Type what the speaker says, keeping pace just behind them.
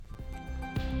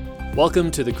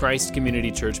Welcome to the Christ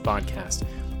Community Church podcast.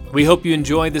 We hope you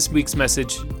enjoy this week's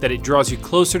message, that it draws you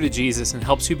closer to Jesus and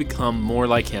helps you become more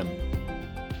like him.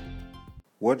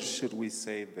 What should we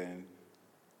say then?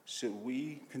 Should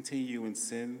we continue in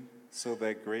sin so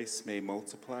that grace may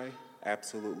multiply?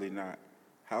 Absolutely not.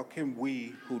 How can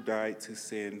we who died to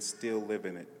sin still live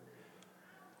in it?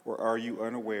 Or are you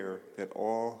unaware that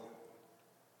all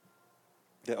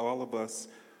of us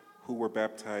who were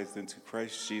baptized into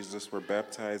Christ Jesus were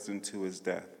baptized into his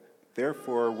death?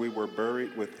 Therefore, we were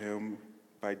buried with him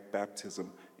by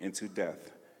baptism into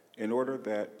death, in order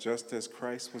that just as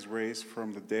Christ was raised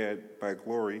from the dead by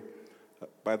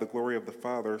the glory of the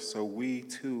Father, so we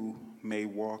too may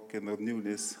walk in the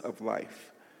newness of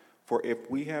life. For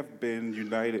if we have been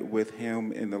united with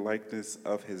him in the likeness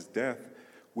of his death,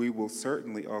 we will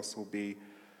certainly also be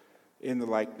in the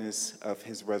likeness of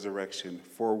his resurrection.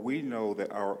 For we know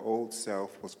that our old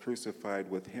self was crucified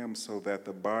with him, so that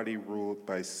the body ruled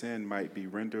by sin might be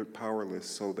rendered powerless,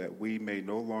 so that we may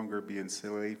no longer be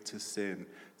enslaved to sin.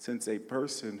 Since a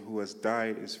person who has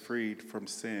died is freed from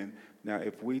sin, now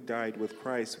if we died with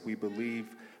Christ, we believe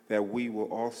that we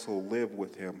will also live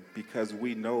with him, because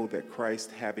we know that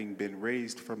Christ, having been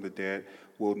raised from the dead,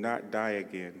 will not die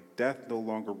again. Death no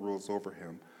longer rules over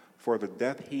him. For the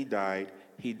death he died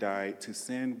to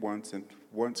sin once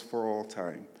for all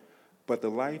time. But the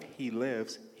life he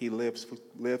lives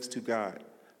to God.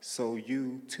 So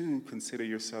you too consider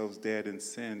yourselves dead in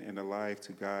sin and alive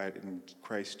to God in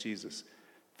Christ Jesus.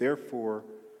 Therefore,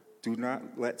 do not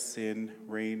let sin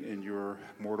reign in your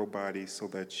mortal body so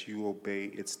that you obey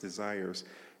its desires,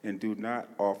 and do not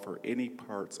offer any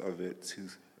parts of it to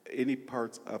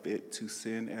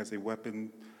sin as a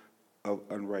weapon of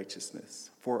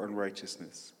unrighteousness.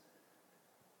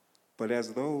 But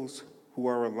as those who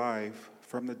are alive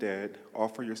from the dead,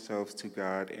 offer yourselves to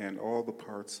God and all the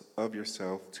parts of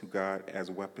yourself to God as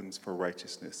weapons for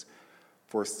righteousness.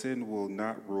 For sin will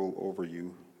not rule over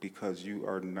you, because you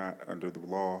are not under the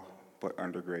law, but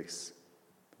under grace.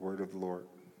 The word of the Lord.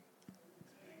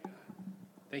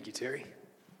 Thank you, Terry.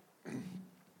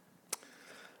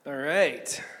 All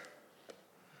right.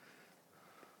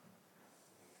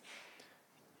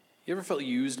 You ever felt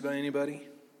used by anybody?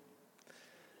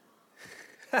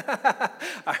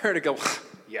 I heard it go,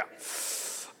 yeah.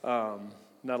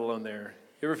 Not alone there.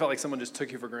 You ever felt like someone just took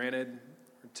you for granted,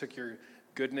 or took your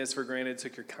goodness for granted,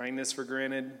 took your kindness for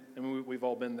granted? I mean, we've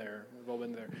all been there. We've all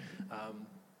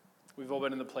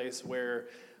been in the place where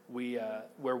we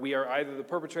are either the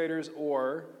perpetrators,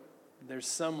 or there's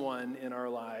someone in our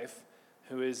life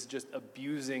who is just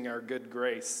abusing our good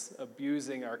grace,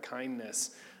 abusing our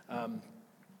kindness.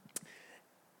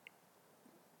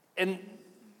 And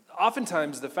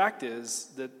oftentimes the fact is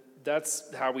that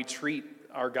that's how we treat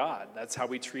our God. That's how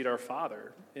we treat our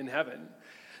Father in heaven.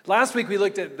 Last week we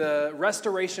looked at the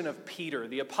restoration of Peter,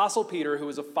 the Apostle Peter, who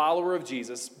was a follower of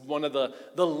Jesus, one of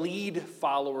the lead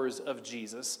followers of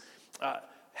Jesus,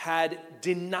 had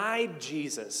denied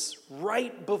Jesus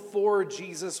right before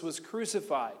Jesus was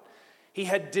crucified. He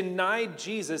had denied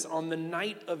Jesus on the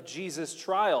night of Jesus'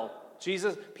 trial.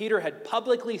 Peter had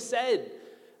publicly said,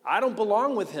 I don't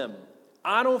belong with him.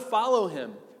 I don't follow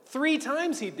him. 3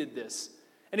 times he did this.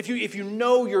 And if you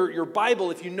know your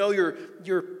Bible, if you know your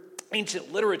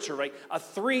ancient literature, right, a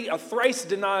thrice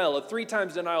denial, a 3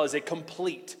 times denial is a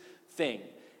complete thing.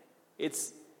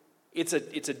 It's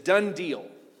a done deal.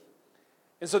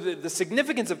 And so the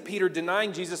significance of Peter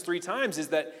denying Jesus 3 times is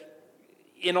that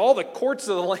in all the courts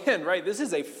of the land, right, this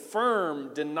is a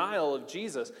firm denial of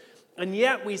Jesus. And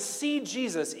yet we see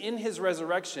Jesus in his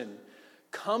resurrection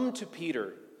come to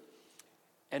Peter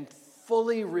and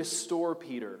fully restore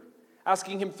Peter,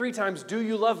 asking him 3 times, do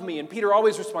you love me? And Peter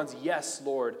always responds, yes,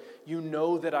 Lord, you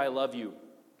know that I love you.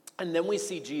 And then we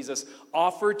see Jesus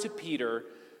offer to Peter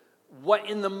what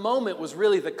in the moment was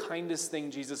really the kindest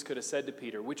thing Jesus could have said to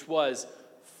Peter, which was,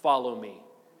 follow me.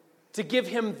 To give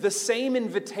him the same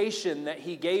invitation that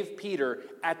he gave Peter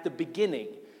at the beginning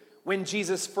when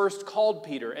Jesus first called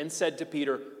Peter and said to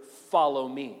Peter, follow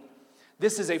me.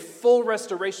 This is a full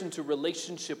restoration to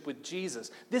relationship with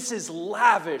Jesus. This is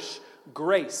lavish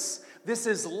grace. This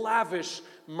is lavish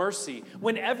mercy.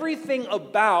 When everything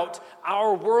about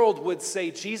our world would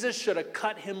say Jesus should have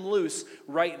cut him loose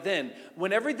right then.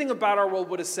 When everything about our world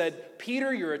would have said,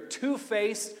 Peter, you're a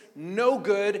two-faced, no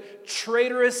good,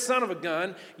 traitorous son of a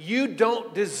gun. You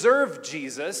don't deserve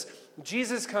Jesus.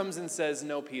 Jesus comes and says,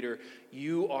 no, Peter,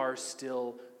 you are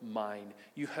still mine.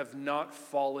 You have not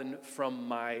fallen from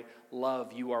my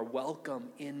love. You are welcome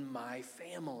in my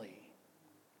family.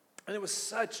 And it was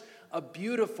such a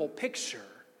beautiful picture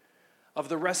of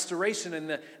the restoration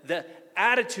and the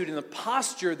attitude and the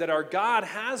posture that our God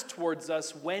has towards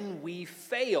us when we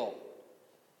fail.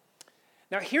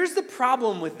 Now, here's the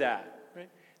problem with that. Right?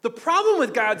 The problem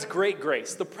with God's great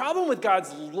grace, the problem with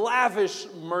God's lavish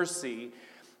mercy,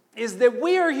 is that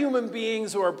we are human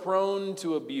beings who are prone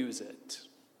to abuse it.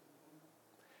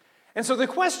 And so the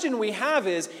question we have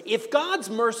is, if God's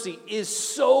mercy is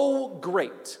so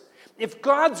great, if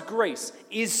God's grace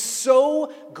is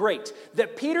so great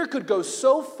that Peter could go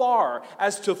so far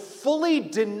as to fully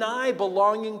deny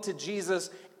belonging to Jesus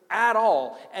at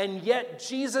all, and yet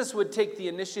Jesus would take the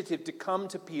initiative to come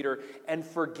to Peter and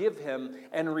forgive him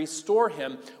and restore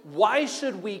him, why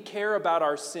should we care about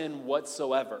our sin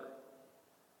whatsoever?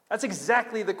 That's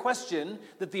exactly the question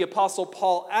that the Apostle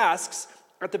Paul asks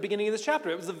at the beginning of this chapter.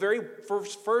 It was the very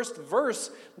first verse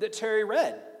that Terry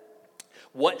read.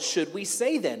 What should we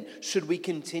say then? Should we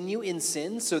continue in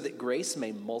sin so that grace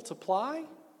may multiply?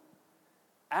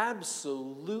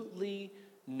 Absolutely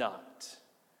not.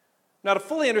 Now, to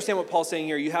fully understand what Paul's saying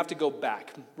here, you have to go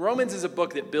back. Romans is a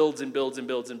book that builds and builds and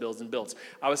builds and builds and builds.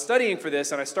 I was studying for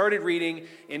this, and I started reading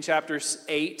in chapter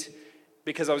 8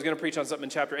 because I was going to preach on something in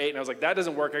chapter 8, and I was like, that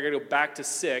doesn't work. I got to go back to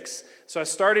 6. So I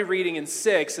started reading in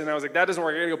 6, and I was like, that doesn't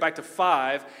work. I got to go back to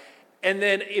 5. And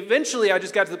then eventually I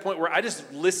just got to the point where I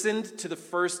just listened to the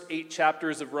first 8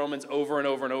 chapters of Romans over and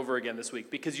over and over again this week,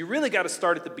 because you really got to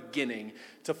start at the beginning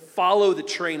to follow the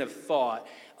train of thought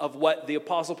of what the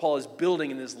Apostle Paul is building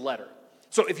in this letter.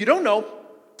 So if you don't know,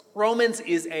 Romans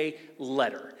is a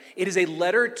letter. It is a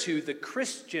letter to the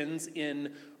Christians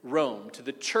in Rome, to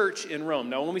the church in Rome.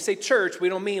 Now, when we say church, we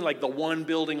don't mean like the one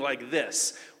building like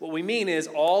this. What we mean is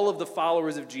all of the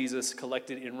followers of Jesus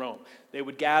collected in Rome. They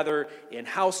would gather in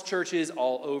house churches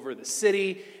all over the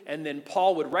city, and then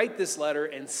Paul would write this letter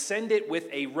and send it with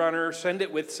a runner, send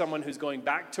it with someone who's going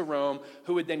back to Rome,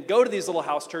 who would then go to these little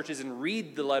house churches and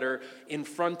read the letter in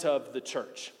front of the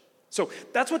church. So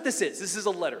that's what this is. This is a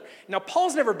letter. Now,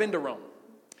 Paul's never been to Rome.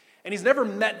 And he's never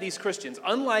met these Christians,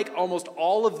 unlike almost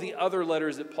all of the other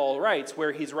letters that Paul writes,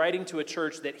 where he's writing to a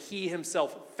church that he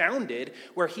himself founded,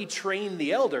 where he trained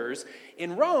the elders.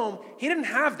 In Rome, he didn't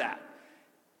have that.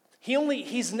 He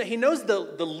knows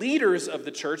the leaders of the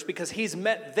church because he's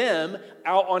met them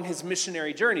out on his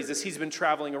missionary journeys as he's been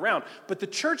traveling around. But the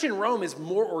church in Rome is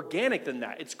more organic than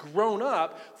that. It's grown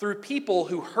up through people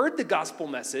who heard the gospel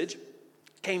message,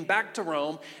 came back to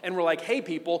Rome, and were like, hey,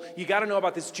 people, you got to know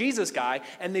about this Jesus guy,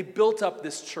 and they built up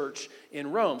this church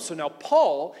in Rome. So now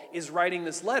Paul is writing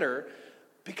this letter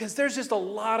because there's just a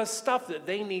lot of stuff that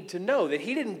they need to know that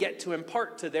he didn't get to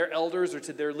impart to their elders or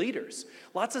to their leaders.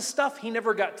 Lots of stuff he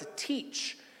never got to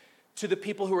teach to the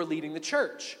people who are leading the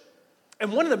church.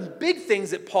 And one of the big things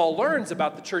that Paul learns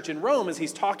about the church in Rome as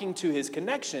he's talking to his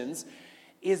connections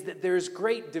is that there's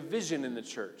great division in the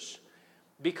church.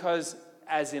 Because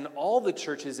as in all the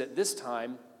churches at this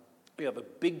time, we have a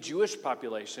big Jewish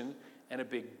population and a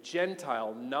big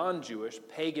Gentile, non-Jewish,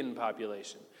 pagan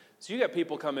population. So you got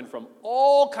people coming from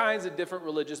all kinds of different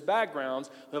religious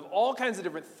backgrounds who have all kinds of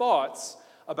different thoughts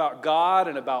about God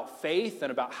and about faith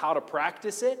and about how to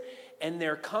practice it. And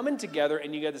they're coming together,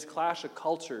 and you got this clash of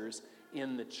cultures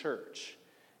in the church.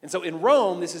 And so in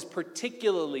Rome, this is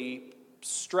particularly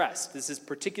stressed. This is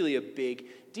particularly a big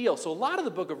deal. So a lot of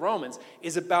the book of Romans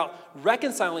is about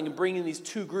reconciling and bringing these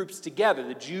two groups together,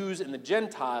 the Jews and the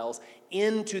Gentiles,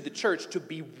 into the church to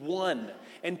be one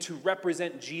and to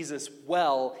represent Jesus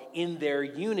well in their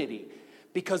unity.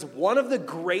 Because one of the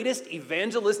greatest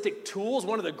evangelistic tools,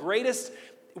 one of the greatest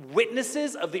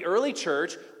witnesses of the early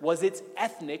church was its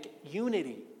ethnic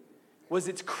unity, was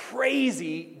its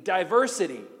crazy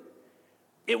diversity.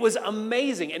 It was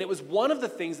amazing, and it was one of the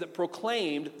things that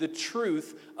proclaimed the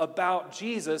truth about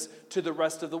Jesus to the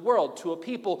rest of the world, to a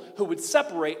people who would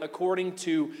separate according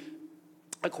to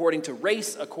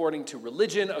race, according to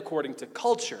religion, according to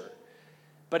culture.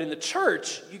 But in the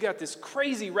church, you got this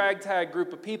crazy ragtag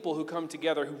group of people who come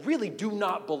together who really do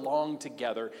not belong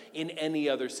together in any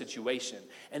other situation.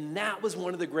 And that was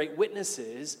one of the great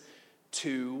witnesses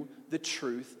to the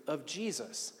truth of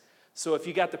Jesus. So if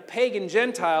you got the pagan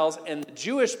Gentiles and the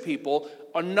Jewish people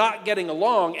are not getting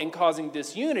along and causing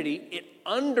disunity, it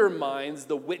undermines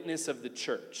the witness of the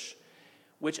church,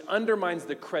 which undermines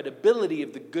the credibility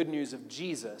of the good news of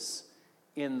Jesus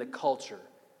in the culture.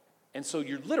 And so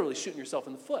you're literally shooting yourself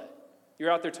in the foot.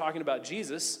 You're out there talking about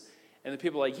Jesus, and the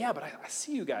people are like, yeah, but I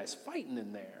see you guys fighting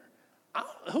in there.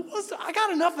 I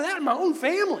got enough of that in my own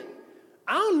family.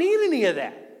 I don't need any of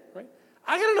that. Right?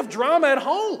 I got enough drama at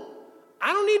home.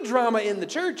 I don't need drama in the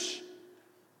church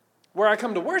where I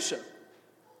come to worship.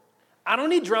 I don't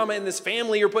need drama in this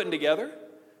family you're putting together.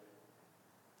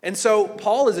 And so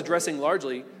Paul is addressing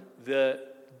largely the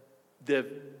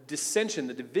dissension,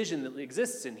 the division that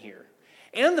exists in here,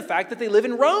 and the fact that they live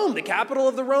in Rome, the capital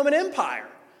of the Roman Empire.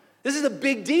 This is a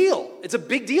big deal. It's a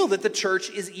big deal that the church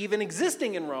is even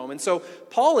existing in Rome. And so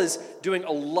Paul is doing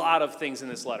a lot of things in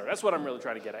this letter. That's what I'm really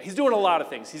trying to get at. He's doing a lot of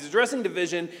things. He's addressing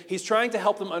division. He's trying to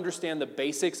help them understand the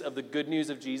basics of the good news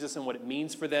of Jesus and what it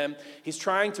means for them. He's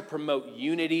trying to promote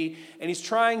unity, and he's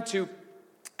trying to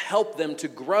help them to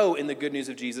grow in the good news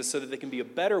of Jesus so that they can be a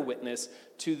better witness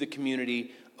to the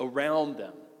community around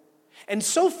them. And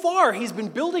so far, he's been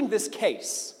building this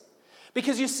case.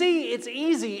 Because you see, it's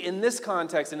easy in this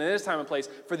context and in this time and place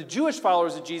for the Jewish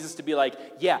followers of Jesus to be like,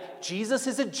 yeah, Jesus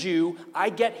is a Jew. I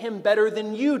get him better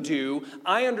than you do.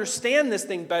 I understand this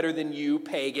thing better than you,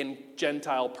 pagan,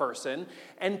 Gentile person.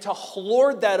 And to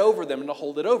lord that over them and to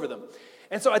hold it over them.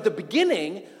 And so at the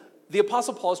beginning, the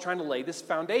Apostle Paul is trying to lay this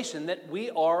foundation that we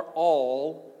are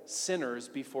all sinners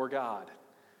before God.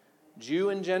 Jew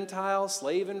and Gentile,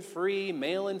 slave and free,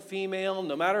 male and female,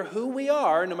 no matter who we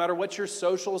are, no matter what your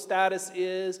social status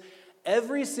is,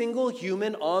 every single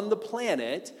human on the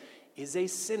planet is a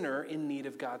sinner in need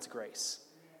of God's grace.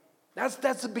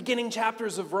 That's the beginning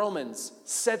chapters of Romans,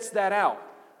 sets that out.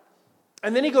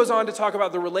 And then he goes on to talk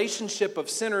about the relationship of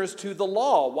sinners to the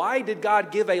law. Why did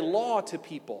God give a law to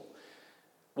people?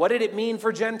 What did it mean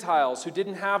for Gentiles who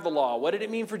didn't have the law? What did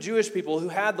it mean for Jewish people who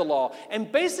had the law?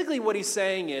 And basically what he's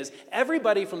saying is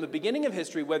everybody from the beginning of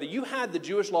history, whether you had the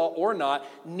Jewish law or not,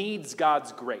 needs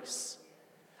God's grace.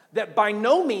 That by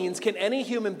no means can any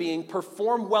human being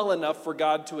perform well enough for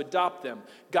God to adopt them.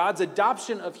 God's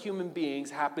adoption of human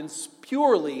beings happens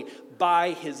purely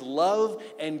by his love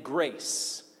and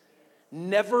grace,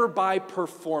 never by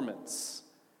performance.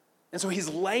 And so he's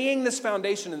laying this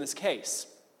foundation in this case.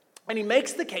 And he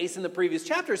makes the case in the previous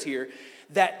chapters here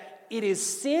that it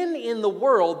is sin in the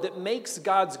world that makes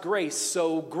God's grace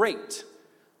so great.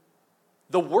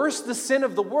 The worse the sin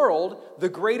of the world, the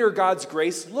greater God's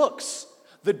grace looks.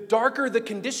 The darker the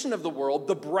condition of the world,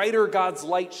 the brighter God's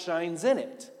light shines in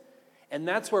it. And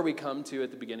that's where we come to at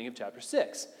the beginning of chapter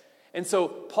 6. And so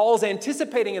Paul's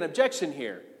anticipating an objection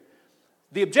here.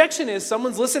 The objection is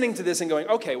someone's listening to this and going,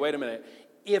 okay, wait a minute.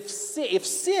 If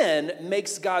sin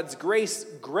makes God's grace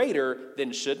greater,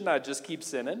 then shouldn't I just keep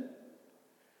sinning?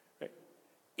 Right?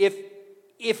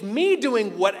 If me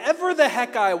doing whatever the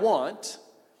heck I want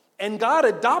and God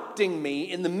adopting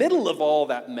me in the middle of all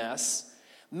that mess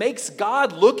makes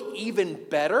God look even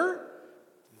better,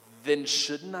 then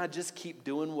shouldn't I just keep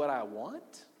doing what I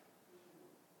want?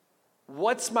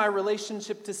 What's my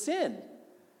relationship to sin?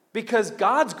 Because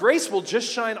God's grace will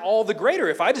just shine all the greater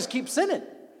if I just keep sinning.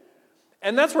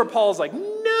 And that's where Paul's like,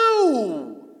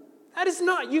 no, that is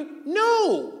not you.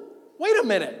 No, wait a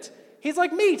minute. He's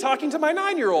like me talking to my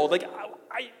 9-year-old. Like,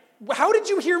 how did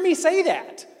you hear me say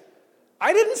that?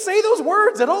 I didn't say those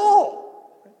words at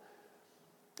all.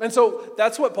 And so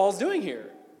that's what Paul's doing here.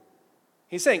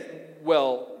 He's saying,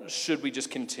 well, should we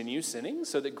just continue sinning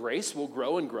so that grace will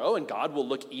grow and God will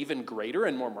look even greater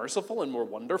and more merciful and more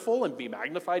wonderful and be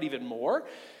magnified even more?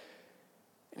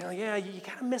 You know, yeah, you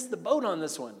kind of missed the boat on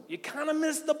this one. You kind of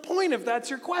missed the point if that's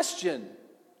your question.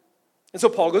 And so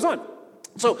Paul goes on.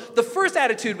 So the first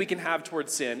attitude we can have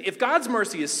towards sin, if God's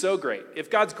mercy is so great, if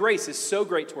God's grace is so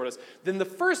great toward us, then the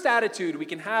first attitude we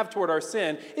can have toward our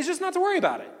sin is just not to worry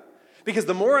about it. Because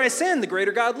the more I sin, the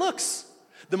greater God looks.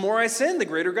 The more I sin, the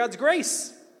greater God's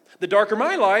grace. The darker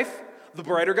my life, the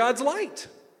brighter God's light.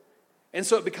 And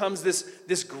so it becomes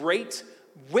this great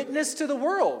witness to the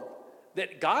world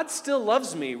that God still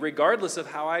loves me regardless of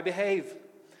how I behave.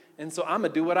 And so I'm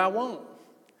going to do what I want.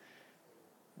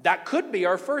 That could be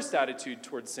our first attitude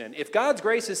towards sin. If God's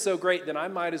grace is so great, then I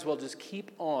might as well just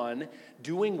keep on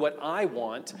doing what I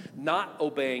want, not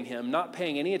obeying him, not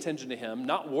paying any attention to him,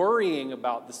 not worrying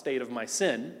about the state of my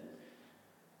sin,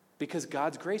 because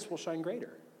God's grace will shine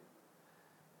greater.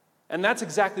 And that's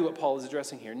exactly what Paul is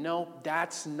addressing here. No,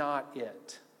 that's not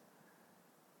it.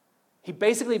 He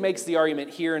basically makes the argument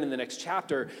here and in the next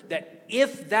chapter that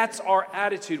if that's our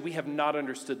attitude, we have not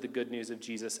understood the good news of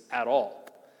Jesus at all.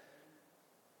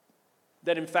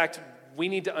 That in fact, we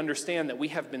need to understand that we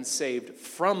have been saved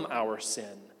from our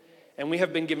sin. And we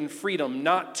have been given freedom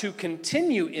not to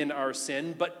continue in our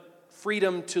sin, but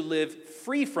freedom to live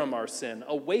free from our sin,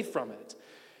 away from it.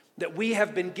 That we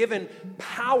have been given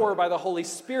power by the Holy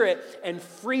Spirit and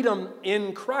freedom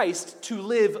in Christ to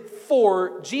live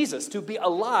for Jesus, to be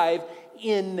alive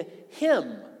in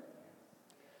him.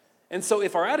 And so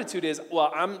if our attitude is,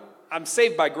 well, I'm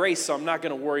saved by grace, so I'm not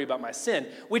going to worry about my sin,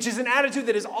 which is an attitude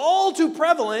that is all too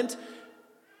prevalent,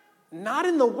 not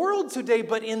in the world today,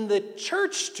 but in the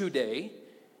church today,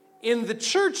 in the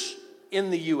church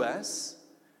in the U.S.,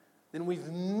 then we've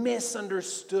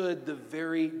misunderstood the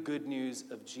very good news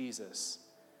of Jesus,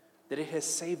 that it has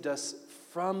saved us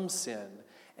from sin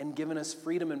and given us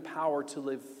freedom and power to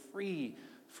live free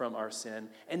from our sin,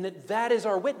 and that is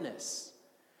our witness.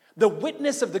 The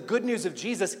witness of the good news of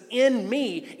Jesus in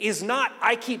me is not,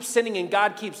 I keep sinning and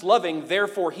God keeps loving,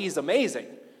 therefore he's amazing.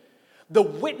 The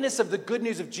witness of the good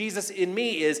news of Jesus in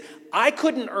me is, I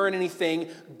couldn't earn anything,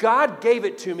 God gave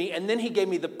it to me, and then he gave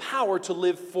me the power to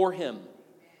live for him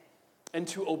and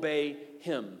to obey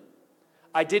him.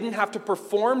 I didn't have to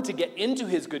perform to get into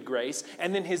his good grace,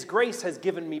 and then his grace has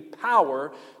given me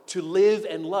power to live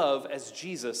and love as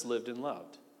Jesus lived and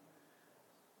loved.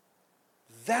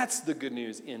 That's the good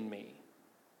news in me.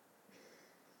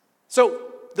 So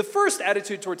the first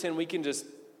attitude toward sin, we can just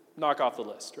knock off the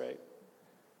list, right?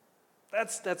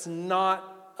 That's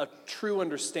not a true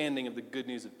understanding of the good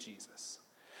news of Jesus.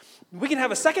 We can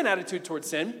have a second attitude toward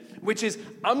sin, which is,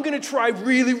 I'm going to try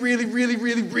really, really, really,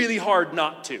 really, really hard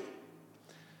not to.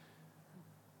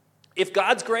 If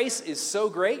God's grace is so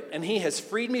great and he has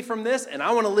freed me from this and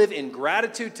I want to live in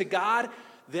gratitude to God,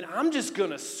 then I'm just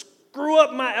going to screw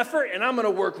up my effort and I'm going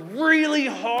to work really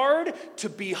hard to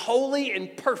be holy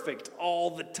and perfect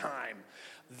all the time.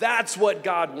 That's what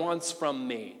God wants from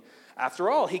me. After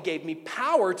all, he gave me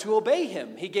power to obey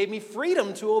him. He gave me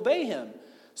freedom to obey him.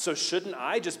 So shouldn't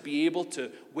I just be able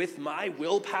to, with my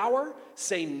willpower,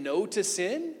 say no to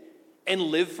sin and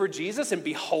live for Jesus and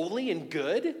be holy and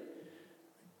good?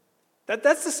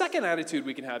 That's the second attitude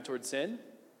we can have towards sin.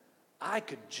 I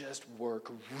could just work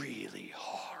really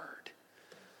hard.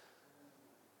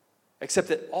 Except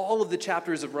that all of the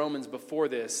chapters of Romans before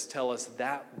this tell us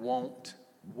that won't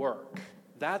work.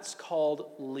 That's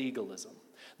called legalism.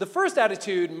 The first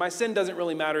attitude, my sin doesn't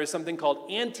really matter, is something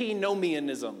called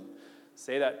antinomianism.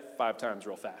 Say that 5 times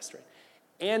real fast, right?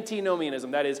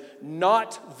 Antinomianism, that is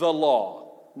not the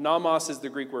law. Nomos is the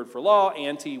Greek word for law.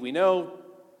 Anti, we know.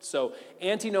 So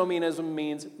antinomianism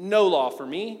means no law for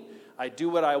me. I do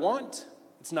what I want.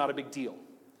 It's not a big deal.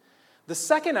 The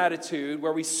second attitude,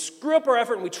 where we screw up our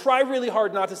effort and we try really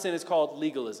hard not to sin, is called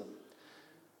legalism.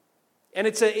 And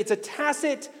it's a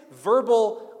tacit,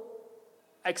 verbal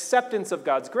acceptance of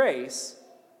God's grace,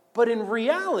 but in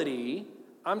reality,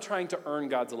 I'm trying to earn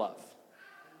God's love.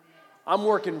 I'm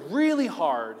working really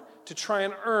hard to try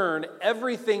and earn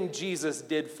everything Jesus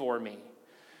did for me.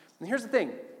 And here's the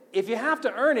thing. If you have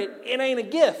to earn it, it ain't a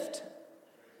gift.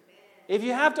 If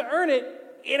you have to earn it,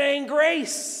 it ain't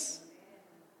grace.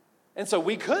 And so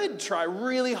we could try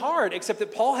really hard, except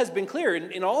that Paul has been clear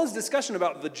in all his discussion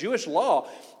about the Jewish law.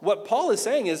 What Paul is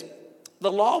saying is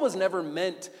the law was never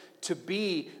meant to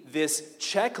be this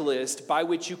checklist by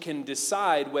which you can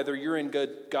decide whether you're in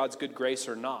God's good grace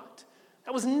or not.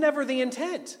 That was never the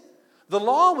intent. The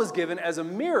law was given as a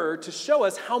mirror to show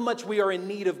us how much we are in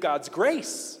need of God's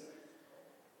grace.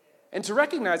 And to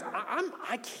recognize,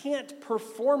 I can't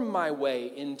perform my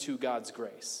way into God's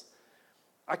grace.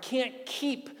 I can't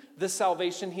keep the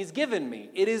salvation he's given me.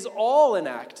 It is all an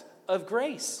act of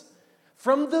grace.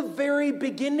 From the very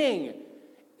beginning,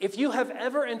 if you have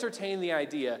ever entertained the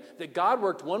idea that God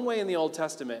worked one way in the Old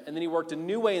Testament and then he worked a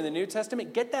new way in the New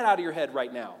Testament, get that out of your head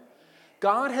right now.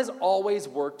 God has always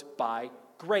worked by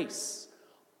grace.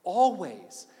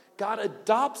 Always. God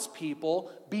adopts people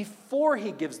before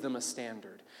he gives them a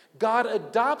standard. God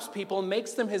adopts people and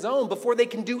makes them his own before they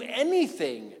can do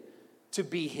anything to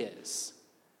be his.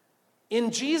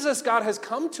 In Jesus, God has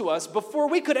come to us before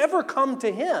we could ever come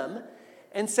to him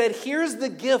and said, here's the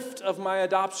gift of my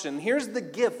adoption. Here's the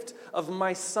gift of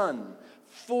my son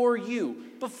for you.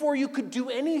 Before you could do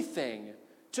anything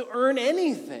to earn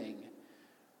anything.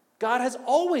 God has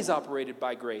always operated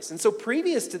by grace. And so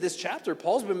previous to this chapter,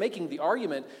 Paul's been making the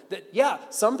argument that, yeah,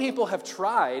 some people have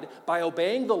tried by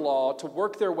obeying the law to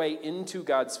work their way into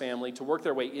God's family, to work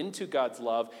their way into God's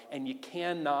love, and you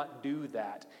cannot do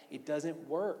that. It doesn't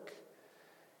work.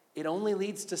 It only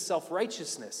leads to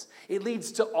self-righteousness. It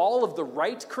leads to all of the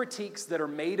right critiques that are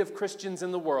made of Christians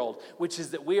in the world, which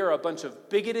is that we are a bunch of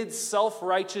bigoted,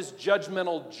 self-righteous,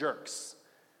 judgmental jerks.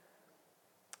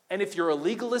 And if you're a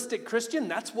legalistic Christian,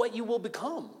 that's what you will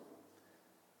become.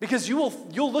 Because you'll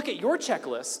look at your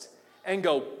checklist and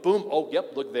go, boom, oh,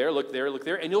 yep, look there, look there, look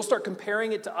there. And you'll start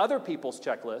comparing it to other people's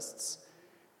checklists.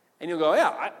 And you'll go,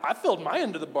 yeah, I filled my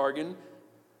end of the bargain.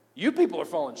 You people are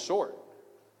falling short.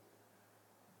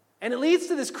 And it leads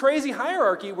to this crazy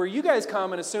hierarchy where you guys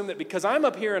come and assume that because I'm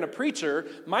up here and a preacher,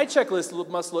 my checklist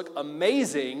must look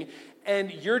amazing,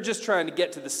 and you're just trying to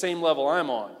get to the same level I'm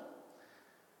on.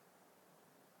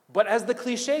 But as the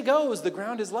cliche goes, the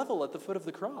ground is level at the foot of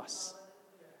the cross.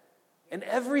 And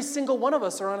every single one of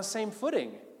us are on the same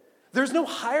footing. There's no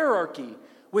hierarchy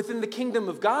within the kingdom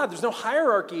of God. There's no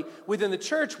hierarchy within the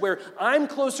church where I'm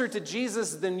closer to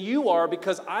Jesus than you are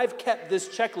because I've kept this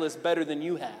checklist better than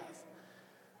you have.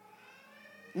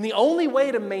 And the only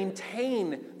way to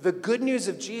maintain the good news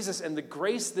of Jesus and the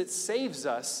grace that saves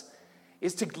us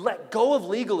is to let go of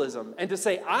legalism and to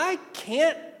say, I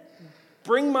can't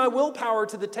bring my willpower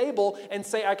to the table and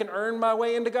say I can earn my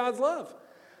way into God's love.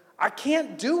 I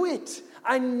can't do it.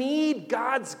 I need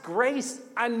God's grace.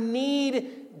 I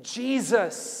need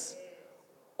Jesus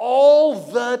all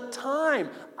the time.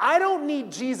 I don't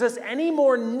need Jesus any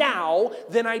more now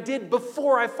than I did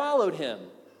before I followed him.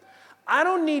 I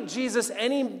don't need Jesus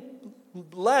any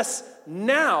less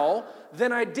now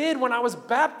than I did when I was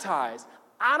baptized.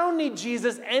 I don't need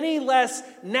Jesus any less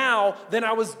now than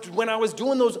I was when I was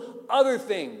doing those other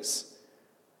things.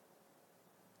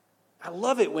 I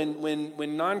love it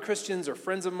when non-Christians or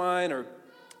friends of mine or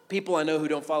people I know who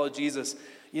don't follow Jesus,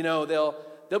 they'll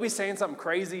be saying something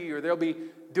crazy, or they'll be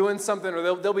doing something, or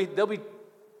they'll be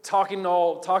talking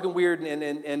weird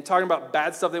and talking about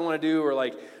bad stuff they want to do, or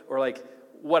like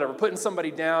whatever, putting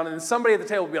somebody down, and then somebody at the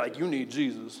table will be like, "You need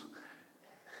Jesus."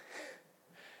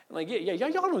 I'm like, yeah, y'all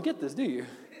don't get this, do you?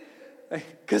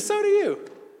 Because so do you.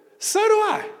 So do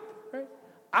I. Right?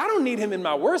 I don't need him in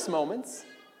my worst moments.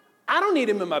 I don't need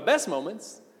him in my best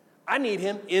moments. I need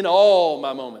him in all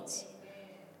my moments.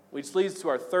 Which leads to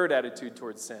our third attitude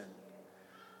towards sin.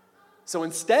 So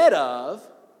instead of,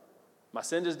 my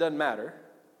sin just doesn't matter,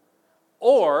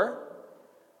 or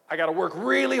I got to work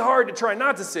really hard to try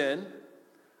not to sin,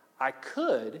 I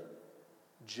could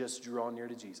just draw near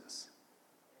to Jesus.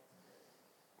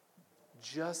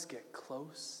 Just get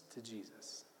close to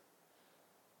Jesus.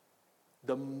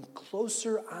 The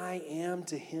closer I am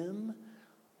to him,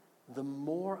 the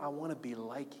more I want to be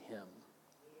like him.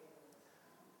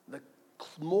 The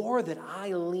more that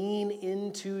I lean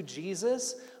into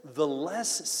Jesus, the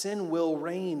less sin will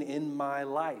reign in my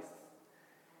life.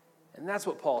 And that's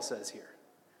what Paul says here.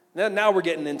 Now we're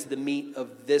getting into the meat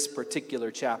of this particular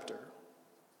chapter.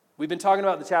 We've been talking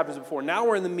about the chapters before. Now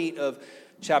we're in the meat of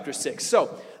chapter 6.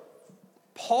 So,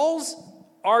 Paul's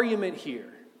argument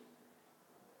here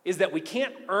is that we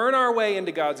can't earn our way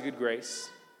into God's good grace,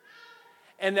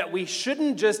 and that we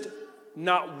shouldn't just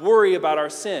not worry about our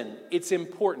sin. It's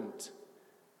important.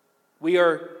 We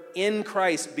are in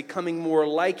Christ becoming more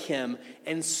like him,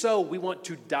 and so we want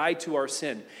to die to our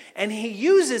sin. And he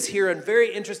uses here a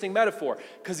very interesting metaphor,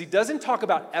 because he doesn't talk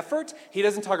about effort, he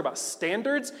doesn't talk about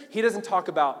standards, he doesn't talk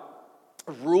about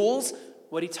rules.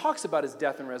 What he talks about is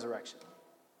death and resurrection.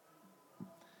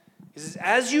 He says,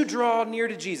 as you draw near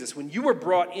to Jesus, when you were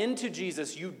brought into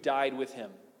Jesus, you died with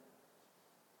him.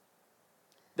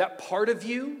 That part of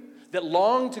you that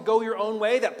longed to go your own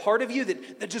way, that part of you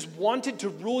that just wanted to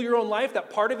rule your own life, that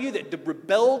part of you that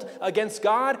rebelled against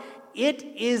God, it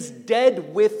is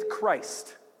dead with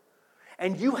Christ.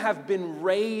 And you have been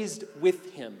raised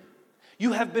with him.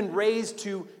 You have been raised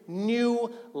to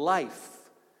new life,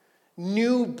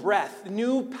 new breath,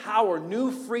 new power,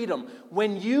 new freedom.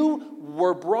 When you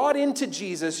were brought into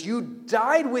Jesus, you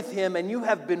died with him and you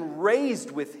have been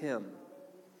raised with him.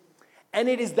 And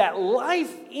it is that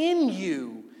life in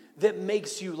you that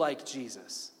makes you like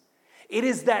Jesus. It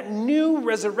is that new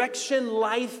resurrection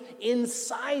life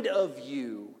inside of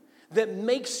you that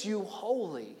makes you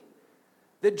holy,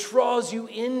 that draws you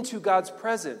into God's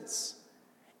presence.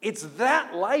 It's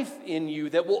that life in you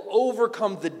that will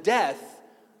overcome the death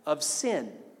of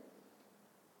sin.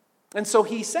 And so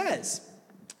he says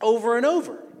over and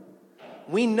over,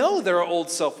 we know that our old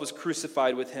self was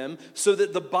crucified with him so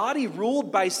that the body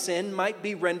ruled by sin might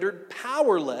be rendered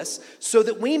powerless, so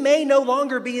that we may no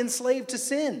longer be enslaved to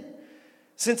sin,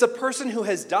 since a person who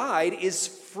has died is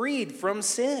freed from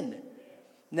sin.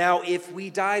 Now, if we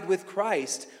died with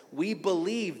Christ, we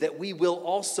believe that we will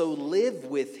also live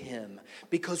with him,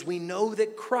 because we know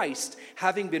that Christ,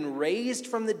 having been raised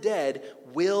from the dead,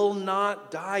 will not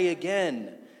die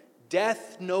again.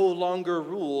 Death no longer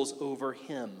rules over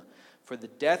him. For the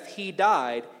death he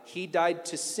died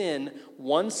to sin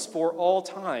once for all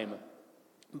time.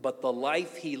 But the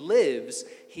life he lives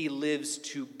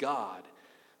to God.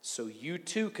 So you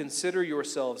too consider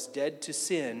yourselves dead to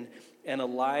sin and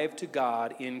alive to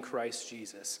God in Christ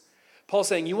Jesus. Paul's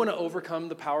saying, you want to overcome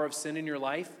the power of sin in your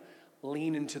life?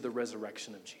 Lean into the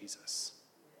resurrection of Jesus.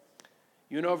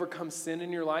 You want to overcome sin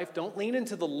in your life? Don't lean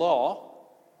into the law.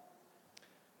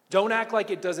 Don't act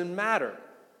like it doesn't matter.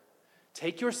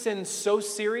 Take your sin so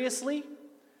seriously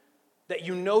that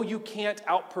you know you can't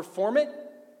outperform it,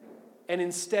 and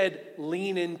instead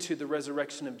lean into the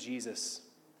resurrection of Jesus.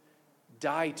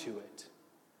 Die to it.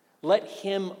 Let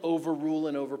him overrule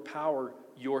and overpower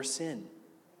your sin.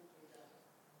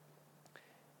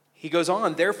 He goes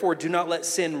on, therefore do not let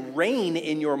sin reign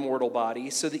in your mortal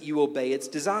body so that you obey its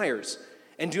desires,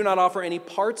 and do not offer any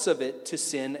parts of it to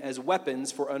sin as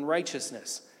weapons for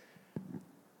unrighteousness.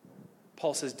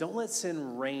 Paul says, don't let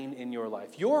sin reign in your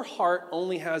life. Your heart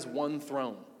only has one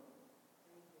throne.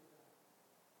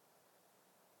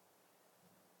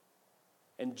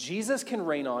 And Jesus can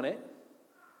reign on it,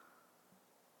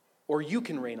 or you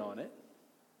can reign on it,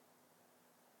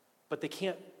 but they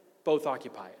can't both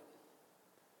occupy it.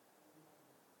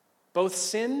 Both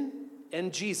sin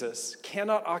and Jesus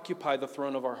cannot occupy the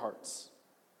throne of our hearts.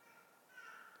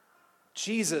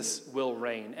 Jesus will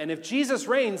reign. And if Jesus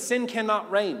reigns, sin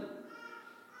cannot reign.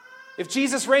 If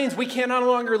Jesus reigns, we can no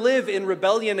longer live in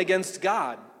rebellion against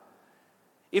God.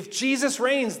 If Jesus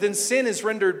reigns, then sin is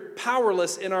rendered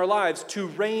powerless in our lives to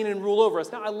reign and rule over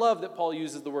us. Now, I love that Paul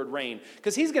uses the word reign,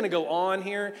 because he's going to go on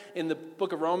here in the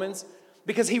book of Romans,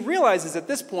 because he realizes at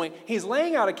this point he's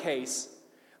laying out a case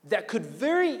that could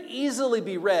very easily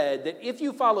be read that if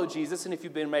you follow Jesus and if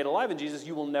you've been made alive in Jesus,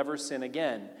 you will never sin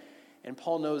again. And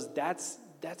Paul knows that's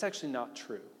actually not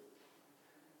true.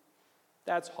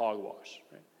 That's hogwash,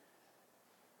 right?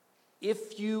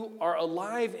 If you are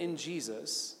alive in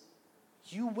Jesus,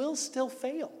 you will still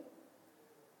fail.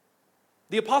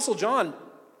 The Apostle John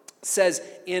says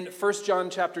in 1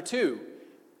 John chapter 2,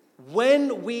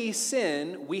 when we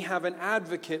sin, we have an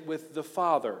advocate with the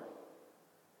Father.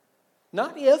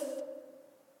 Not if,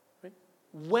 right?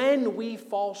 When we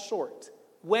fall short,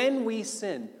 when we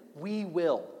sin, we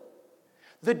will.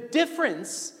 The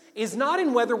difference is not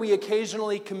in whether we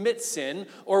occasionally commit sin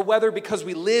or whether because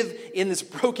we live in this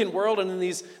broken world and in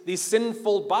these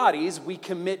sinful bodies we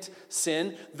commit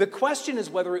sin. The question is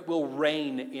whether it will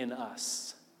reign in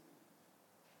us.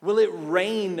 Will it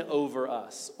reign over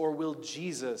us, or will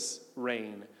Jesus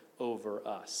reign over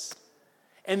us?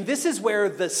 And this is where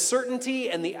the certainty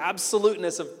and the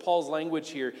absoluteness of Paul's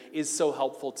language here is so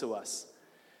helpful to us.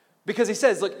 Because he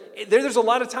says, look, there's a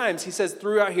lot of times he says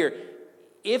throughout here,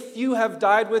 if you have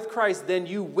died with Christ, then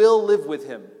you will live with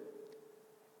him.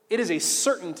 It is a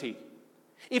certainty.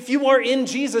 If you are in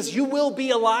Jesus, you will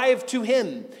be alive to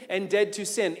him and dead to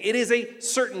sin. It is a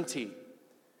certainty.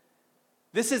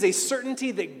 This is a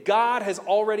certainty that God has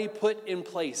already put in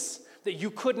place, that you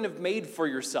couldn't have made for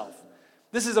yourself.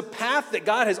 This is a path that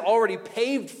God has already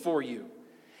paved for you.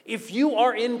 If you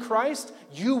are in Christ,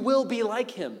 you will be like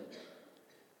him.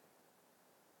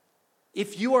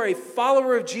 If you are a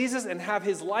follower of Jesus and have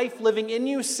his life living in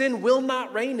you, sin will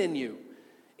not reign in you.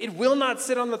 It will not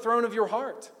sit on the throne of your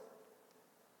heart.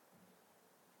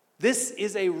 This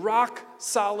is a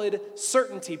rock-solid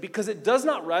certainty because it does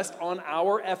not rest on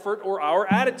our effort or our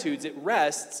attitudes. It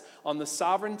rests on the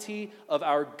sovereignty of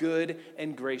our good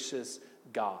and gracious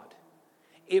God.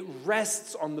 It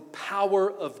rests on the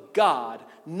power of God,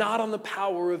 not on the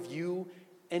power of you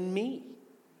and me.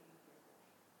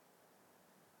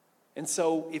 And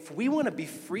so, if we want to be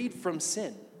freed from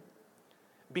sin,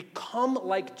 become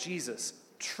like Jesus,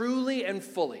 truly and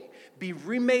fully, be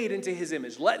remade into his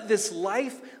image, let this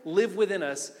life live within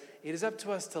us, it is up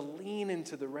to us to lean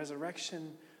into the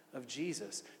resurrection of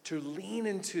Jesus, to lean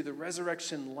into the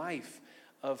resurrection life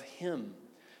of him,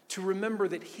 to remember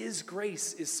that his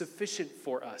grace is sufficient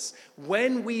for us.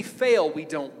 When we fail, we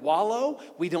don't wallow,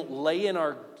 we don't lay in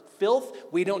our filth,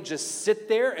 we don't just sit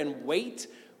there and wait.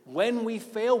 When we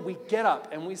fail, we get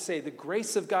up and we say, the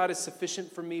grace of God is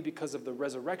sufficient for me because of the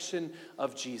resurrection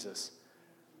of Jesus.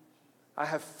 I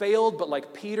have failed, but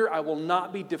like Peter, I will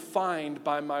not be defined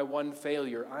by my one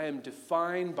failure. I am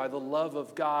defined by the love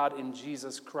of God in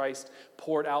Jesus Christ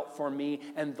poured out for me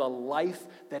and the life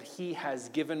that he has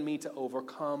given me to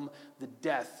overcome the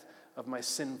death of my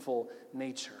sinful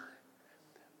nature.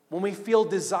 When we feel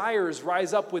desires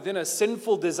rise up within us,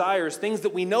 sinful desires, things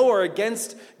that we know are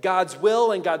against God's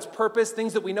will and God's purpose,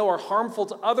 things that we know are harmful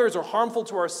to others or harmful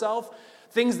to ourselves,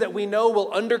 things that we know will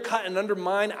undercut and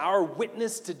undermine our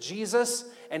witness to Jesus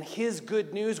and his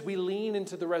good news, we lean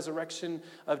into the resurrection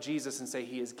of Jesus and say,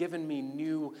 he has given me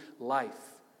new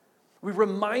life. We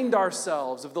remind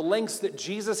ourselves of the lengths that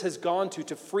Jesus has gone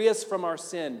to free us from our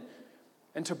sin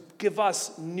and to give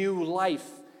us new life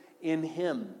in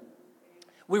him.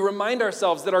 We remind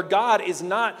ourselves that our God is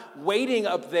not waiting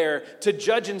up there to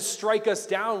judge and strike us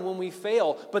down when we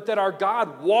fail, but that our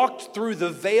God walked through the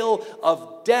veil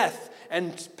of death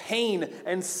and pain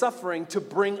and suffering to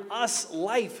bring us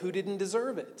life who didn't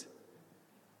deserve it.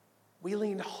 We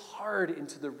lean hard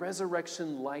into the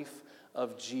resurrection life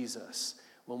of Jesus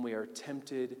when we are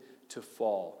tempted to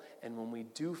fall. And when we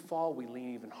do fall, we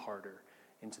lean even harder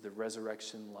into the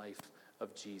resurrection life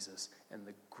of Jesus and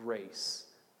the grace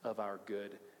of our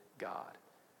good God.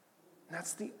 And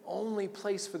that's the only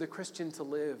place for the Christian to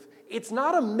live. It's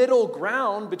not a middle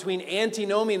ground between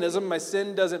antinomianism, my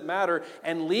sin doesn't matter,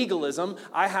 and legalism,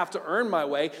 I have to earn my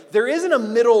way. There isn't a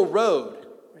middle road.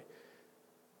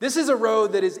 This is a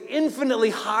road that is infinitely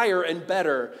higher and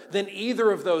better than either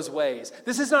of those ways.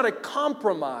 This is not a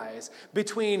compromise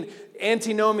between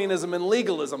antinomianism and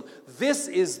legalism. This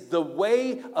is the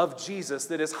way of Jesus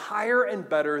that is higher and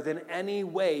better than any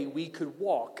way we could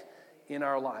walk in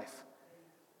our life.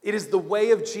 It is the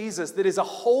way of Jesus that is a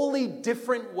wholly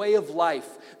different way of life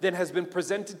than has been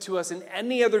presented to us in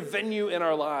any other venue in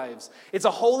our lives. It's a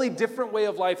wholly different way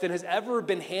of life than has ever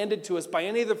been handed to us by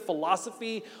any other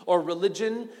philosophy or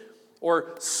religion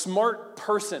or smart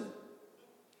person.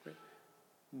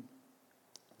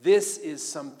 This is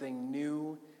something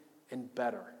new and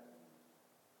better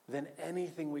than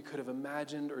anything we could have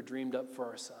imagined or dreamed up for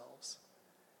ourselves.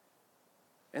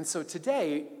 And so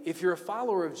today, if you're a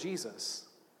follower of Jesus,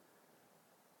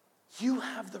 you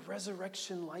have the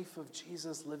resurrection life of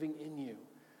Jesus living in you.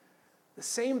 The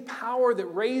same power that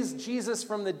raised Jesus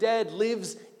from the dead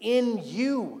lives in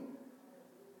you.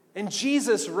 And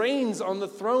Jesus reigns on the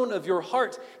throne of your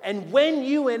heart. And when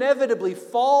you inevitably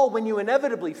fall, when you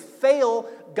inevitably fail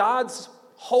God's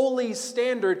holy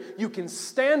standard, you can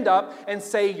stand up and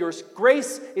say, your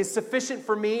grace is sufficient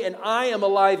for me, and I am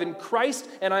alive in Christ,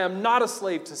 and I am not a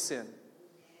slave to sin.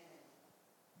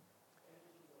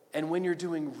 And when you're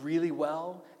doing really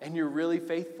well and you're really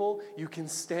faithful, you can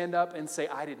stand up and say,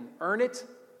 I didn't earn it.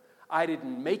 I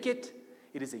didn't make it.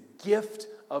 It is a gift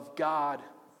of God,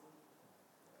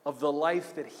 of the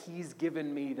life that He's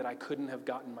given me that I couldn't have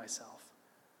gotten myself.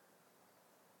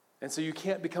 And so you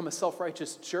can't become a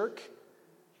self-righteous jerk,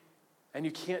 and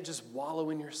you can't just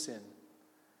wallow in your sin.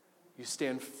 You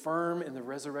stand firm in the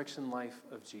resurrection life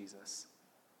of Jesus.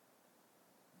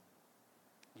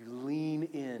 You lean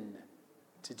in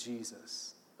to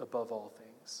Jesus above all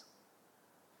things.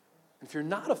 And if you're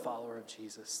not a follower of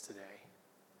Jesus today,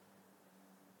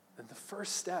 then the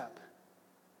first step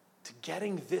to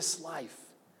getting this life,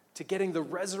 to getting the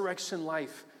resurrection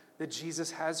life that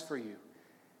Jesus has for you,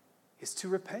 is to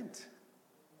repent.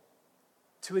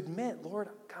 To admit, Lord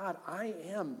God, I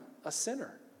am a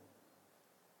sinner.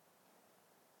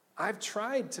 I've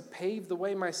tried to pave the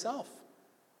way myself.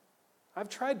 I've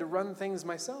tried to run things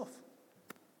myself.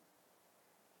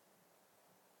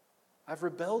 I've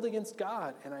rebelled against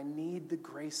God, and I need the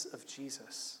grace of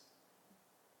Jesus.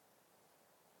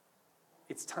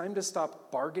 It's time to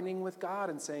stop bargaining with God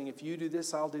and saying, if you do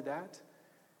this, I'll do that.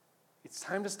 It's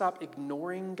time to stop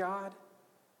ignoring God.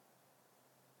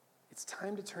 It's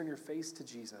time to turn your face to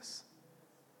Jesus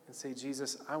and say,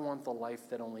 Jesus, I want the life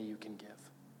that only you can give.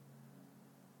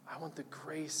 I want the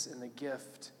grace and the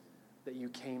gift that you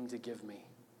came to give me.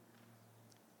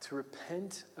 To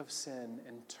repent of sin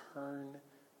and turn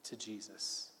to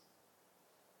Jesus.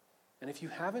 And if you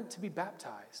haven't, to be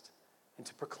baptized and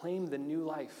to proclaim the new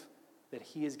life that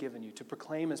He has given you. To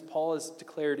proclaim, as Paul has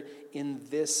declared in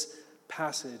this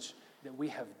passage, that we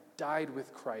have died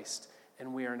with Christ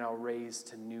and we are now raised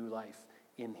to new life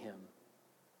in Him.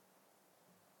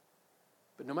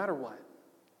 But no matter what,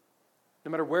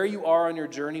 no matter where you are on your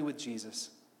journey with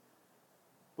Jesus,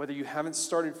 whether you haven't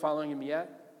started following Him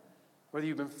yet, whether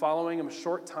you've been following Him a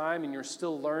short time and you're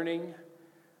still learning,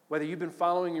 whether you've been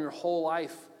following your whole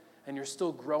life and you're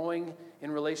still growing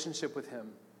in relationship with Him,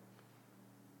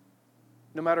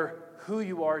 no matter who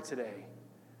you are today,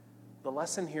 the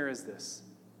lesson here is this: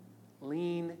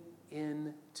 lean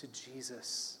in to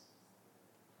Jesus.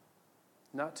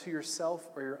 Not to yourself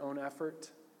or your own effort,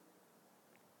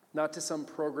 not to some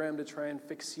program to try and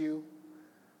fix you,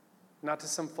 not to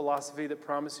some philosophy that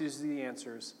promises you the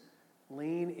answers.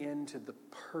 Lean into the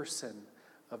person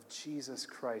of Jesus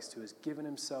Christ, who has given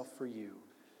Himself for you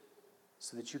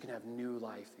so that you can have new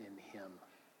life in Him.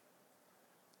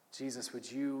 Jesus, would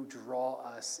you draw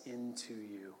us into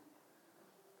you?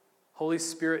 Holy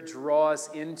Spirit, draw us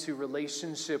into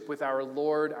relationship with our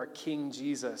Lord, our King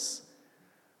Jesus.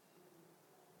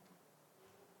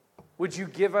 Would you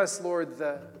give us, Lord,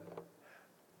 the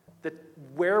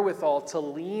wherewithal to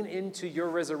lean into your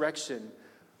resurrection,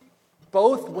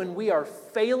 both when we are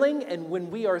failing and when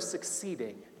we are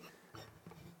succeeding.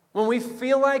 When we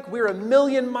feel like we're a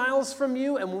million miles from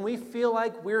you and when we feel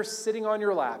like we're sitting on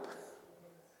your lap.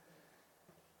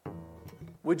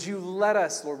 Would you let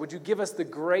us, Lord, would you give us the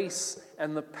grace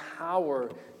and the power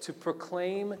to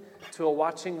proclaim to a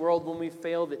watching world when we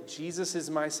fail that Jesus is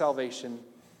my salvation,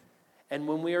 and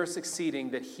when we are succeeding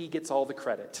that He gets all the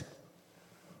credit.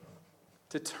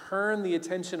 To turn the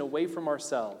attention away from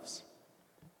ourselves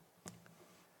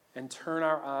and turn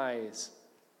our eyes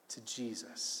to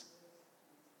Jesus.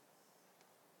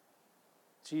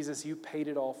 Jesus, you paid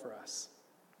it all for us.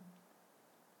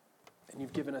 And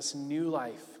you've given us new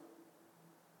life.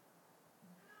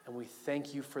 And we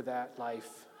thank you for that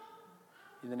life.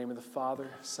 In the name of the Father,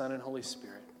 Son, and Holy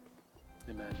Spirit.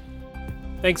 Amen.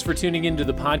 Thanks for tuning into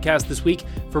the podcast this week.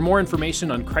 For more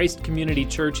information on Christ Community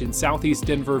Church in Southeast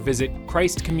Denver, visit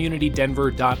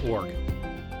christcommunitydenver.org.